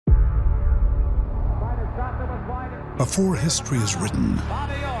Before history is written,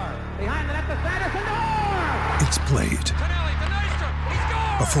 it's played.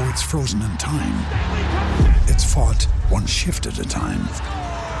 Before it's frozen in time, it's fought one shift at a time.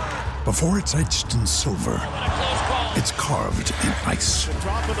 Before it's etched in silver, it's carved in ice.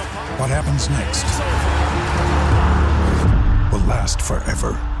 What happens next will last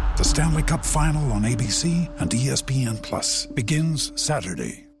forever. The Stanley Cup Final on ABC and ESPN Plus begins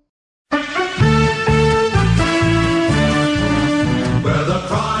Saturday. We're the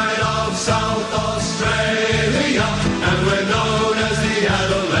pride of South Australia, and we're known as the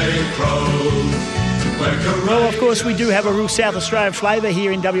Adelaide Crows. Well, of course, we do have a real South Australian flavour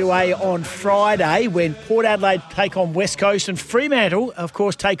here in WA on Friday when Port Adelaide take on West Coast and Fremantle, of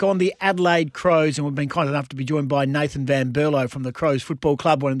course, take on the Adelaide Crows. And we've been kind enough to be joined by Nathan Van Berlo from the Crows Football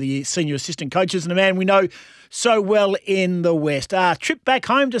Club, one of the senior assistant coaches and a man we know so well in the West. Trip back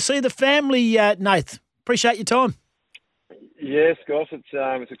home to see the family, Nath. Appreciate your time. Yes, gosh,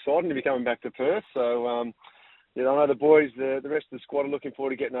 it's exciting to be coming back to Perth. So, I know the boys, the rest of the squad are looking forward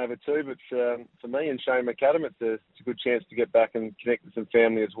to getting over too. But for me and Shane McAdam, it's a good chance to get back and connect with some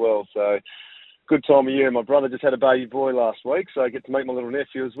family as well. So, good time of year. My brother just had a baby boy last week, so I get to meet my little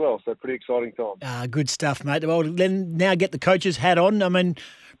nephew as well. So, pretty exciting time. Good stuff, mate. Well, then now get the coach's hat on. I mean,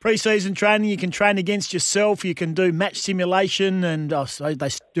 pre-season training, you can train against yourself. You can do match simulation, and so they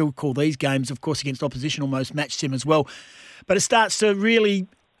still call these games, of course, against opposition almost match sim as well. But it starts to really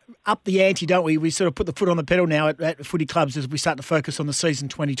up the ante, don't we? We sort of put the foot on the pedal now at footy clubs as we start to focus on the season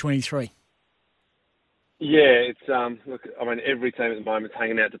 2023. Yeah, it's look. I mean, every team at the moment is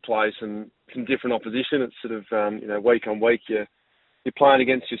hanging out to play some different opposition. It's sort of week on week you're playing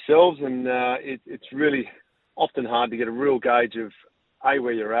against yourselves, and it's really often hard to get a real gauge of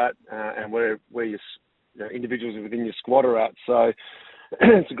where you're at and where your individuals within your squad are at. So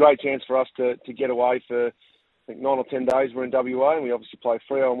it's a great chance for us to get away for, I think, 9 or 10 days. We're in WA, and we obviously play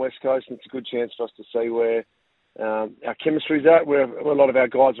Freo on West Coast, and it's a good chance for us to see where our chemistry's at, where a lot of our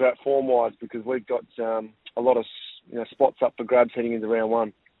guys are at form-wise, because we've got a lot of spots up for grabs heading into round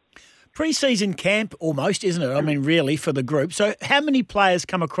one. Pre-season camp almost, isn't it? I mean, really, for the group. So how many players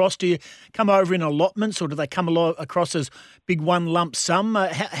come across? Do you come over in allotments, or do they come across as big one lump sum?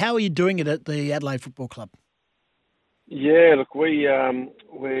 How are you doing it at the Adelaide Football Club? Yeah, look, we are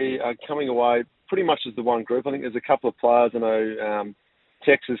coming away pretty much as the one group. I think there's a couple of players. I know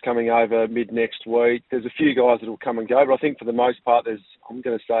Tex is coming over mid next week. There's a few guys that will come and go, but I think for the most part, I'm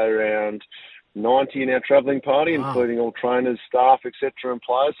going to say around 90 in our travelling party, including all trainers, staff, etc., and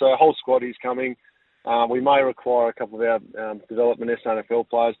players. So our whole squad is coming. We may require a couple of our development SNFL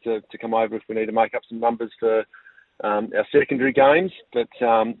players to come over if we need to make up some numbers for our secondary games. But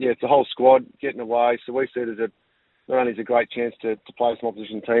it's a whole squad getting away. So we see it as not only is a great chance to play some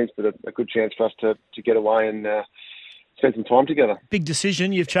opposition teams, but a good chance for us to get away and spend some time together. Big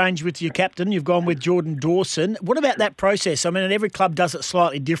decision. You've changed with your captain. You've gone with Jordan Dawson. What about that process? I mean, every club does it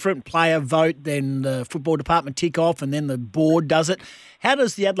slightly different. Player vote, then the football department tick off, and then the board does it. How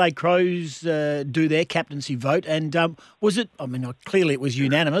does the Adelaide Crows do their captaincy vote? And was it, I mean, clearly it was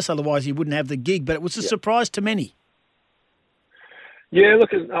unanimous, otherwise he wouldn't have the gig, but it was a surprise to many. Yeah, look,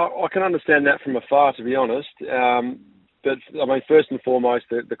 I can understand that from afar, to be honest. But, I mean, first and foremost,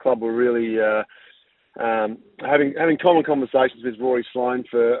 the club were really having common conversations with Rory Sloane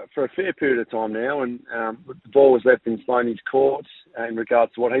for a fair period of time now, and the ball was left in Sloane's court in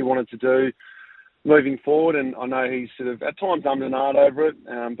regards to what he wanted to do moving forward. And I know he's sort of at times ummed and ahed over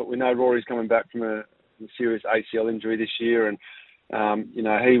it, but we know Rory's coming back from a serious ACL injury this year, and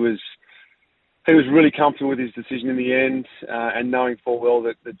he was really comfortable with his decision in the end, and knowing full well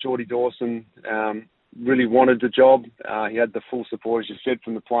that Geordie Dawson really wanted the job. He had the full support, as you said,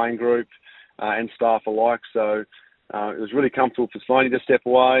 from the playing group and staff alike. So it was really comfortable for Sloaney to step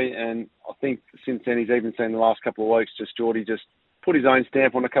away. And I think since then he's even seen the last couple of weeks, Geordie just put his own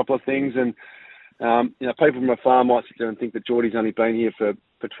stamp on a couple of things. And, people from afar might sit there and think that Geordie's only been here for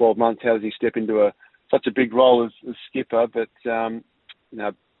 12 months. How does he step into such a big role as skipper? But,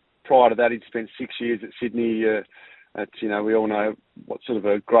 prior to that, he'd spent 6 years at Sydney. We all know what sort of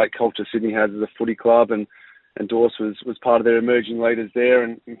a great culture Sydney has as a footy club, and Dawes was part of their emerging leaders there,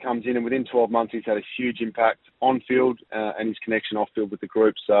 and comes in, and within 12 months he's had a huge impact on field and his connection off field with the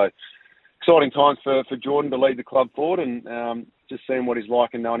group. So exciting times for Jordan to lead the club forward, and just seeing what he's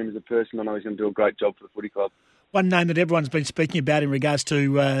like and knowing him as a person, I know he's going to do a great job for the footy club. One name that everyone's been speaking about in regards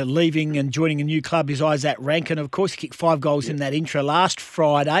to leaving and joining a new club is Isaac Rankin. Of course, he kicked 5 goals in that intra last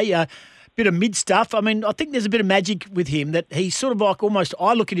Friday. Bit of mid stuff. I mean, I think there's a bit of magic with him that he's sort of like almost,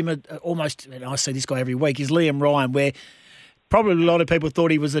 I look at him almost, and I see this guy every week, is Liam Ryan, where Probably a lot of people thought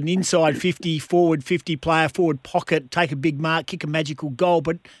he was an inside 50, forward 50 player, forward pocket, take a big mark, kick a magical goal,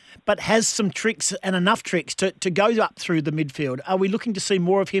 but has some tricks and enough tricks to go up through the midfield. Are we looking to see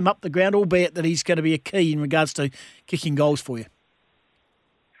more of him up the ground, albeit that he's going to be a key in regards to kicking goals for you?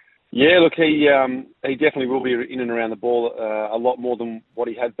 Yeah, look, he definitely will be in and around the ball a lot more than what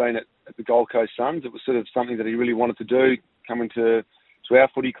he had been at the Gold Coast Suns. It was sort of something that he really wanted to do coming to our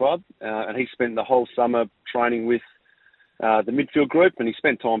footy club, and he spent the whole summer training with the midfield group, and he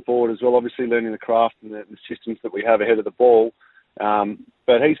spent time forward as well, obviously learning the craft and the systems that we have ahead of the ball.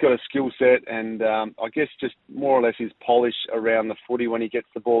 But he's got a skill set and I guess just more or less his polish around the footy when he gets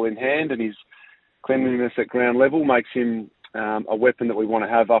the ball in hand, and his cleanliness at ground level makes him a weapon that we want to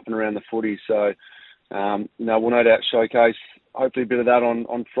have up and around the footy. So, we'll no doubt showcase hopefully a bit of that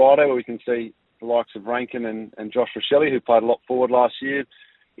on Friday, where we can see the likes of Rankin and Josh Rochelle, who played a lot forward last year,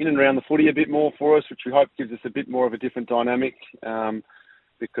 in and around the footy a bit more for us, which we hope gives us a bit more of a different dynamic.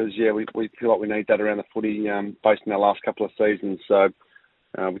 Because, we feel like we need that around the footy based on our last couple of seasons. So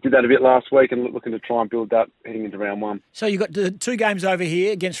we did that a bit last week and looking to try and build that heading into round one. So you've got the 2 games over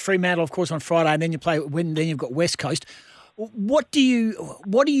here against Fremantle, of course, on Friday, and then then you've got West Coast. What are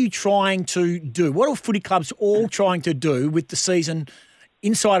you trying to do? What are footy clubs all trying to do with the season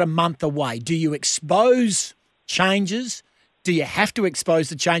inside a month away? Do you expose changes? Do you have to expose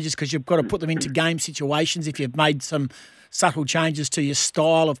the changes because you've got to put them into game situations if you've made some subtle changes to your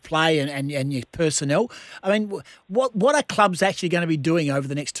style of play and your personnel? I mean, what are clubs actually going to be doing over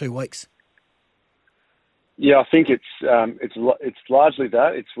the next 2 weeks? Yeah, I think it's largely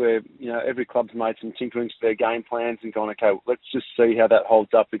that. It's where every club's made some tinkerings to their game plans and gone, okay, let's just see how that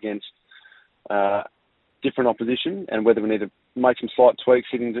holds up against different opposition and whether we need to make some slight tweaks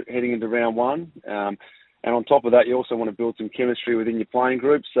heading into round one. And on top of that, you also want to build some chemistry within your playing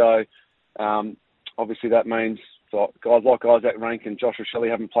group. So obviously that means guys like Isaac Rank and Josh Rochelle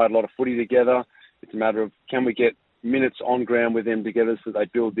haven't played a lot of footy together. It's a matter of can we get minutes on ground with them together so they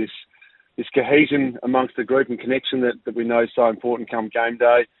build this cohesion amongst the group and connection that we know is so important come game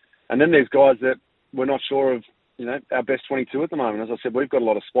day. And then there's guys that we're not sure of, our best 22 at the moment. As I said, we've got a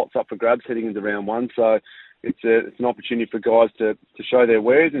lot of spots up for grabs heading into round one. So it's an opportunity for guys to show their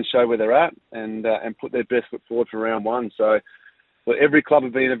wares and show where they're at and put their best foot forward for round one. So every club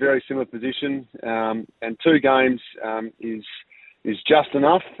have been in a very similar position, and 2 games is just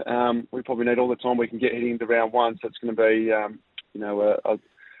enough. We probably need all the time we can get heading into round one. So it's going to be,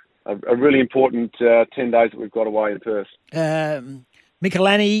 a really important 10 days that we've got away in Perth.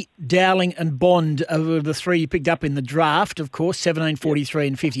 Michelani, Dowling and Bond are the 3 you picked up in the draft, of course, 17, 43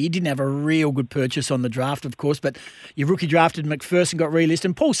 and 50. You didn't have a real good purchase on the draft, of course, but your rookie drafted McPherson, got relisted.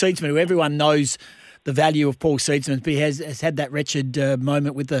 And Paul Seedsman, who everyone knows the value of Paul Seedsman, but he has had that wretched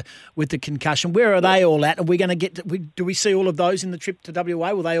moment with the concussion. Where are they all at? Are we going to do we see all of those in the trip to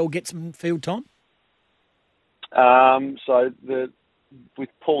WA? Will they all get some field time? With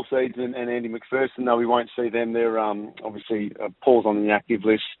Paul Seedsman and Andy McPherson, no, we won't see them. They're obviously Paul's on the active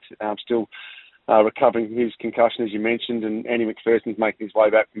list, still recovering from his concussion, as you mentioned, and Andy McPherson's making his way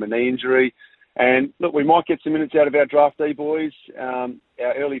back from a knee injury. And look, we might get some minutes out of our draftee boys. Our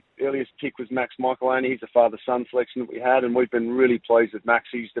earliest pick was Max Michelani. He's a father-son selection that we had, and we've been really pleased with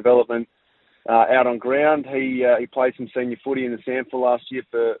Maxie's development out on ground. He played some senior footy in the SANFL last year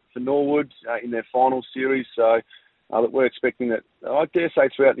for Norwood in their final series, so we're expecting that, I dare say,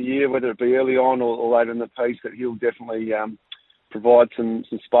 throughout the year, whether it be early on or later in the piece, that he'll definitely provide some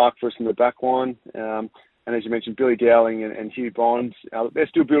spark for us in the back line. And as you mentioned, Billy Dowling and Hugh Bond, they're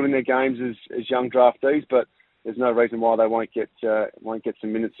still building their games as young draftees, but there's no reason why they won't get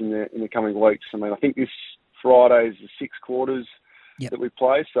some minutes in the coming weeks. I mean, I think this Friday is the 6 quarters that we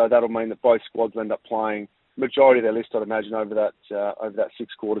play, so that'll mean that both squads end up playing majority of their list, I'd imagine, over that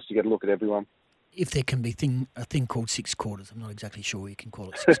 6 quarters to get a look at everyone. If there can be a thing called 6 quarters, I'm not exactly sure you can call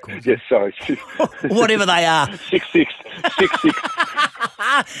it 6 quarters. Yes, sorry. Whatever they are. 6-6.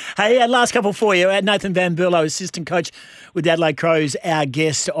 Hey, last couple for you. Nathan Van Burlo, assistant coach with the Adelaide Crows, our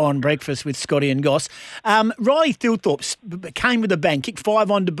guest on Breakfast with Scotty and Goss. Riley Thilthorpe came with a bang, kicked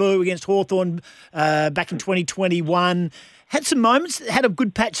 5 on debut against Hawthorn back in 2021. Had some moments, had a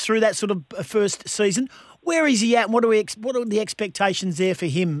good patch through that sort of first season. Where is he at, and what are the expectations there for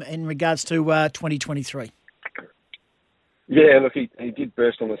him in regards to 2023? Yeah, look, he did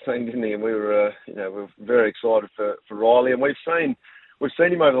burst on the scene, didn't he? And we were very excited for Riley, and we've seen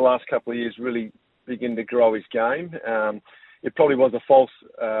him over the last couple of years really begin to grow his game. It probably was a false,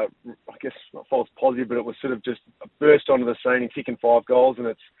 not false positive, but it was sort of just a burst onto the scene and kicking 5 goals, and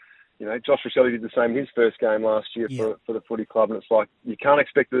it's. Josh Rochelle did the same in his first game last year for the footy club, and it's like you can't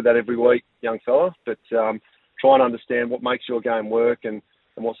expect to do that every week, young fella. But try and understand what makes your game work and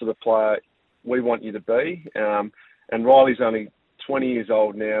what sort of player we want you to be. And Riley's only 20 years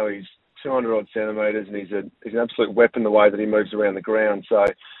old now. He's 200 odd centimetres, and he's an absolute weapon the way that he moves around the ground. So,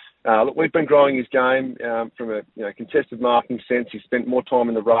 look, we've been growing his game from a contested marking sense. He's spent more time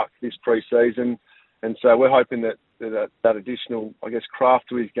in the ruck this pre-season, and so we're hoping that additional, I guess, craft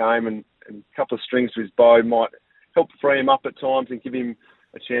to his game and a couple of strings to his bow might help free him up at times and give him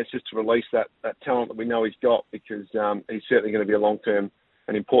a chance just to release that talent that we know he's got, because he's certainly going to be a long-term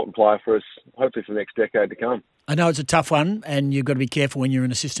and important player for us, hopefully for the next decade to come. I know it's a tough one, and you've got to be careful when you're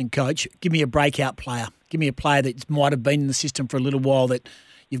an assistant coach. Give me a breakout player. Give me a player that might have been in the system for a little while that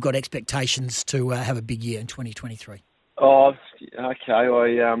you've got expectations to have a big year in 2023. Oh,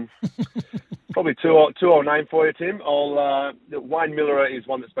 okay. Probably two I'll name for you, Tim. Wayne Miller is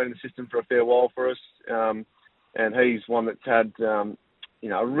one that's been in the system for a fair while for us, and he's one that's had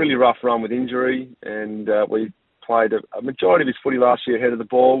a really rough run with injury, and we played a majority of his footy last year ahead of the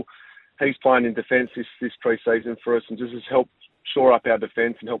ball. He's playing in defence this pre-season for us and just has helped shore up our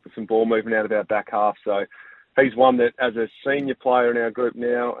defence and help with some ball movement out of our back half. So he's one that, as a senior player in our group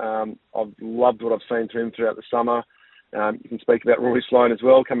now, I've loved what I've seen from him throughout the summer. You can speak about Rory Sloane as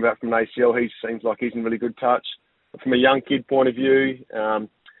well, coming back from an ACL. He seems like he's in really good touch. But from a young kid point of view,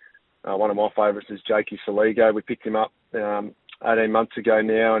 one of my favourites is Jakey Saligo. We picked him up 18 months ago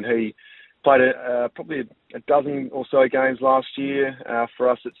now, and he played probably a dozen or so games last year for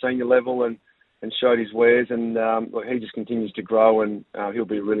us at senior level and showed his wares. And he just continues to grow, and he'll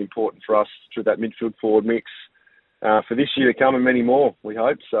be really important for us through that midfield forward mix for this year to come and many more, we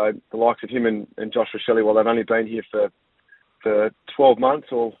hope. So the likes of him and Josh Rochelle, while they've only been here for 12 months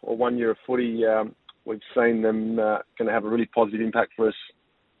or 1 year of footy, we've seen them going to have a really positive impact for us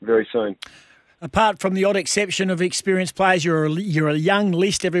very soon. Apart from the odd exception of experienced players, you're a young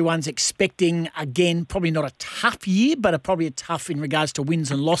list. Everyone's expecting, again, probably not a tough year, but probably a tough in regards to wins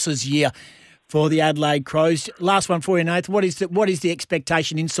and losses year for the Adelaide Crows. Last one for you, Nathan. What is the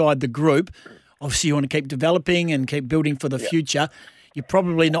expectation inside the group? Obviously, you want to keep developing and keep building for the future. You're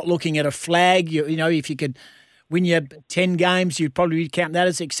probably not looking at a flag. If you could win your 10 games, you'd probably count that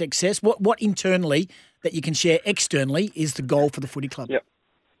as a success. What internally that you can share externally is the goal for the footy club? Yep.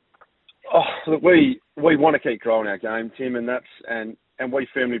 Oh, look, we want to keep growing our game, Tim, and we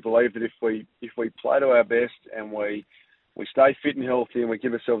firmly believe that if we play to our best and we stay fit and healthy and we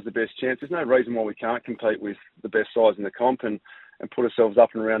give ourselves the best chance, there's no reason why we can't compete with the best sides in the comp and put ourselves up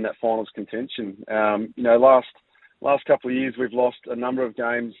and around that finals contention. Last couple of years we've lost a number of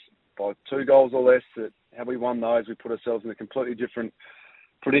games by 2 goals or less. That had we won those, we put ourselves in a completely different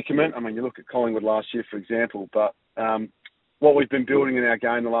predicament. I mean, you look at Collingwood last year, for example, but what we've been building in our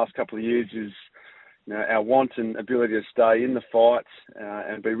game the last couple of years is our want and ability to stay in the fight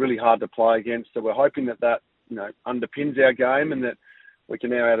and be really hard to play against. So we're hoping that underpins our game and that we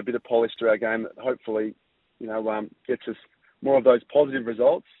can now add a bit of polish to our game that hopefully gets us more of those positive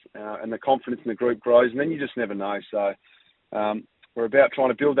results and the confidence in the group grows. And then you just never know. So we're about trying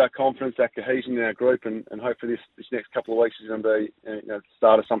to build that confidence, that cohesion in our group, and hopefully this next couple of weeks is going to be the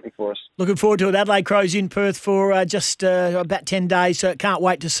start of something for us. Looking forward to it. Adelaide Crows in Perth for just about 10 days, so can't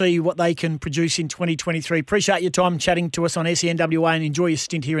wait to see what they can produce in 2023. Appreciate your time chatting to us on SENWA and enjoy your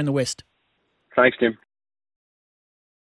stint here in the West. Thanks, Tim.